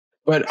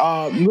But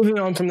moving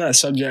on from that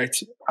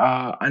subject,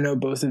 I know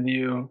both of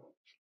you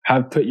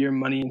have put your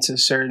money into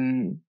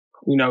certain,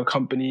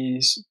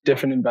 companies,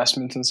 different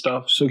investments and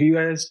stuff. So can you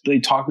guys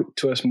talk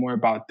to us more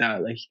about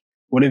that? Like,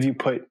 what have you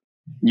put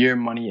your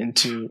money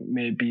into?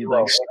 Maybe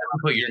what did you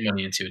put your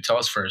money into? Tell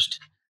us first.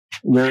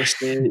 Real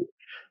estate.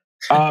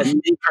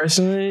 Me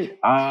personally,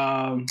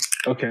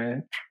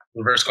 okay.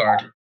 Reverse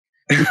card.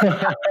 This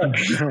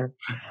is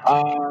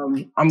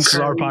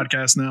our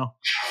podcast now.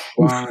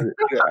 Wow,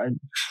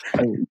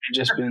 I've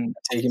just been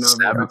taking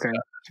over. Okay.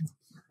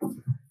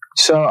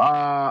 So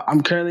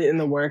I'm currently in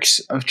the works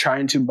of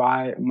trying to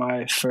buy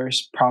my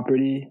first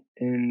property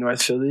in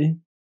North Philly.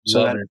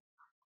 So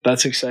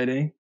that's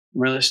exciting.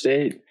 Real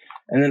estate.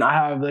 And then I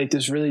have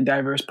this really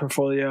diverse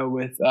portfolio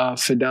with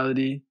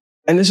Fidelity.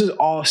 And this is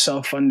all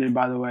self-funded,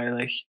 by the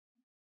way.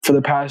 For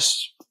the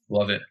past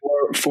love it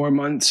 4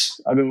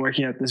 months, I've been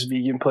working at this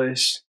vegan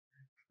place,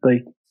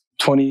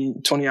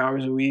 20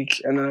 hours a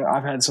week. And then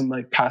I've had some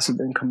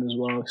passive income as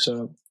well.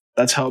 So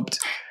that's helped.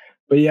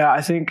 But yeah,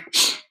 I think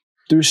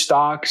through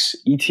stocks,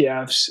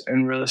 ETFs,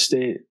 and real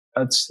estate,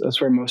 that's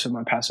where most of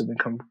my passive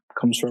income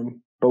comes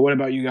from. But what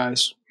about you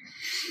guys?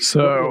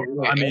 So, I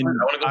want to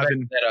go back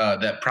to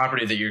that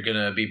property that you're going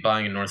to be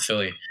buying in North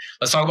Philly.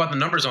 Let's talk about the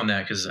numbers on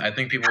that, because I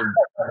think people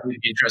would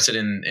be interested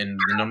in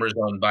the numbers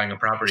on buying a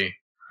property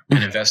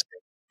and investing.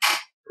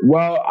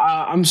 Well,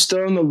 I'm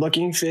still in the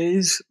looking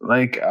phase.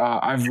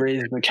 I've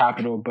raised the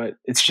capital, but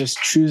it's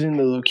just choosing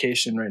the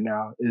location right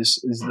now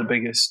is the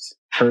biggest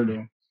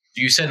hurdle.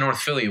 You said North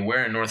Philly.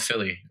 Where in North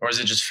Philly? Or is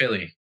it just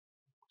Philly?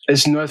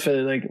 It's North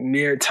Philly,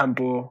 near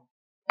Temple,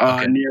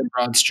 near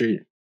Broad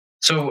Street.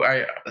 So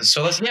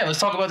let's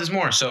talk about this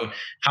more. So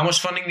how much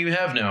funding do you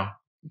have now?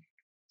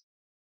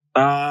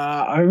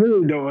 I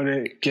really don't want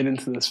to get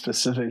into the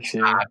specifics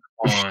here. Come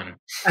on.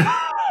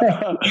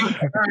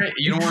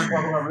 You don't want to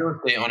talk about real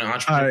estate on an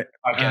entrepreneur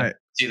podcast.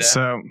 See that?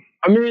 So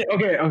I mean,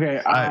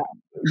 okay. I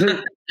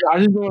just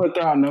don't want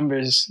to throw out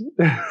numbers.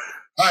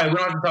 All right, we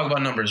don't have to talk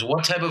about numbers.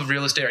 What type of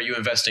real estate are you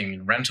investing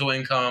in? Rental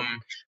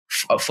income,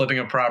 flipping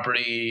a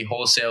property,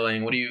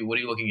 wholesaling? What are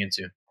you looking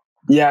into?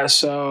 Yeah,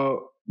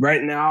 so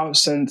right now,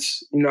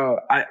 since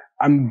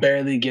I'm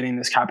barely getting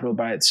this capital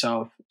by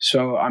itself,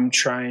 so I'm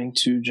trying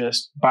to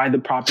just buy the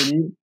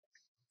property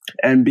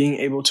and being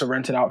able to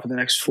rent it out for the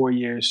next 4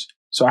 years.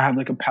 So I have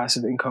a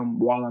passive income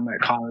while I'm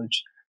at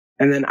college,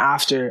 and then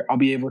after I'll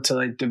be able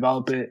to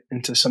develop it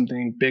into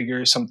something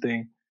bigger,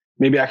 something.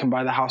 Maybe I can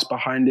buy the house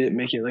behind it,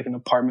 make it an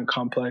apartment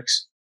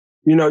complex.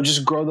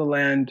 Just grow the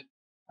land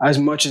as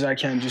much as I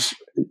can. Just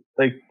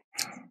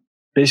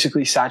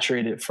basically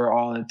saturate it for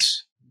all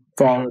its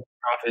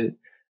profit.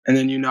 And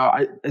then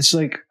it's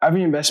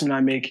every investment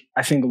I make,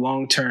 I think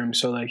long term.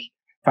 So if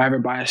I ever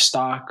buy a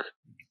stock,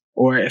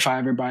 or if I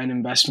ever buy an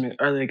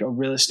investment or a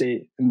real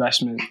estate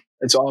investment,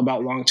 it's all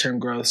about long term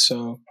growth.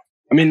 So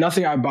I mean,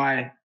 nothing I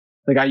buy,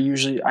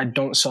 I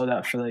don't sell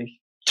that for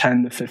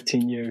 10 to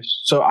 15 years.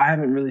 So I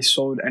haven't really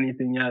sold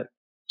anything yet.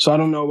 So I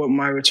don't know what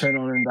my return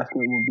on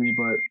investment will be,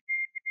 but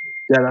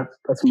yeah,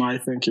 that's my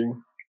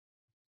thinking.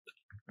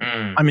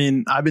 I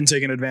mean, I've been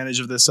taking advantage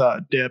of this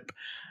dip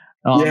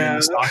in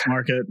the stock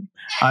market.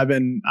 I've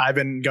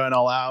been going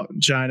all out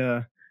in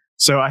China.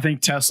 So I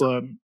think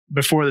Tesla,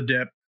 before the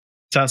dip,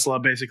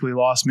 Tesla basically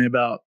lost me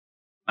about,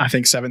 I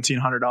think,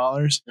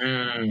 $1,700.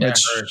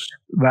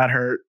 That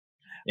hurt.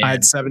 Yeah. I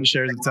had 7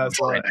 shares of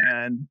Tesla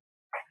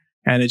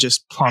and it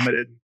just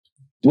plummeted.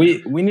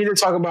 We need to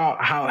talk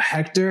about how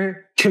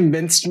Hector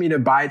convinced me to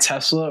buy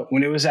Tesla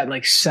when it was at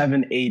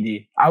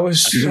 780. I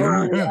was so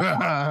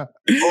I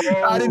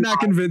did not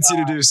convince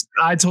you to do.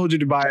 I told you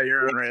to buy at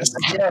your own risk.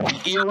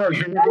 You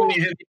remember when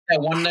you hit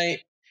that one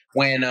night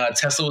when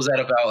Tesla was at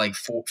about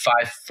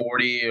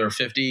 540 or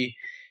 50,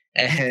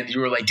 and you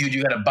were like, "Dude,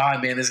 you got to buy,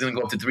 man. This is gonna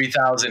go up to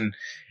 3,000."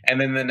 And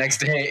then the next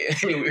day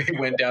it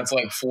went down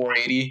to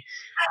 480.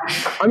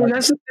 I mean,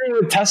 that's the thing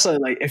with Tesla.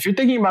 If you're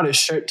thinking about it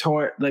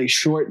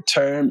short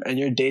term and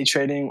you're day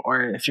trading,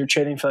 or if you're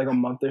trading for a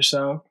month or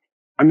so,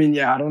 I mean,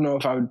 yeah, I don't know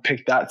if I would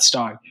pick that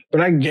stock. But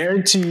I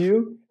guarantee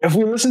you, if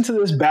we listen to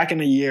this back in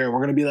a year, we're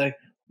going to be like,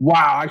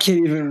 wow, I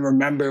can't even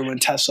remember when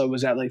Tesla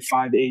was at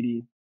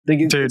 580.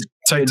 Dude,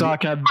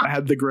 TikTok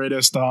had the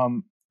greatest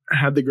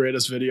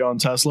video on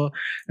Tesla.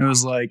 It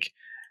was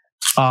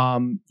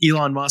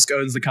Elon Musk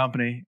owns the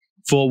company,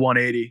 full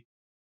 180.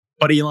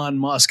 But Elon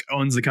Musk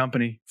owns the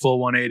company, full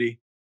 180.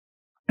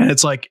 And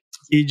it's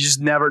you just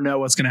never know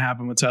what's going to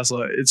happen with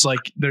Tesla. It's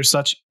there's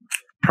such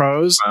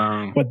pros,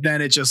 but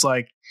then it just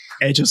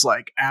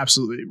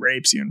absolutely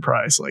rapes you in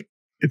price.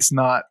 It's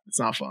not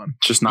fun.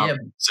 Just not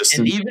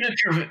consistent.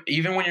 And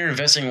even when you're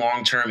investing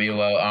long term,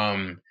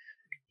 Elo,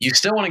 you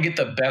still want to get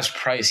the best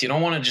price. You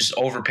don't want to just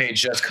overpay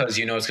just because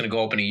it's going to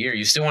go up in a year.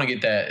 You still want to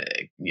get that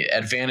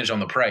advantage on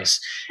the price.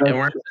 And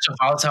we're in such a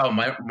volatile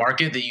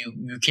market that you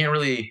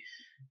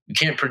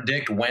can't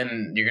predict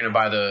when you're going to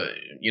buy the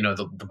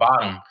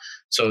bottom.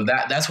 So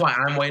that's why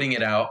I'm waiting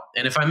it out.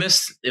 And if I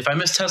miss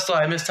Tesla,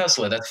 I miss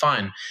Tesla. That's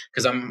fine,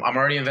 because I'm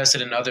already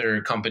invested in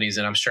other companies,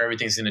 and I'm sure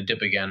everything's going to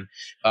dip again.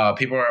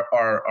 People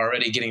are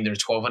already getting their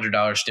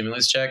 $1,200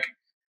 stimulus check.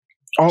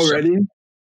 Already?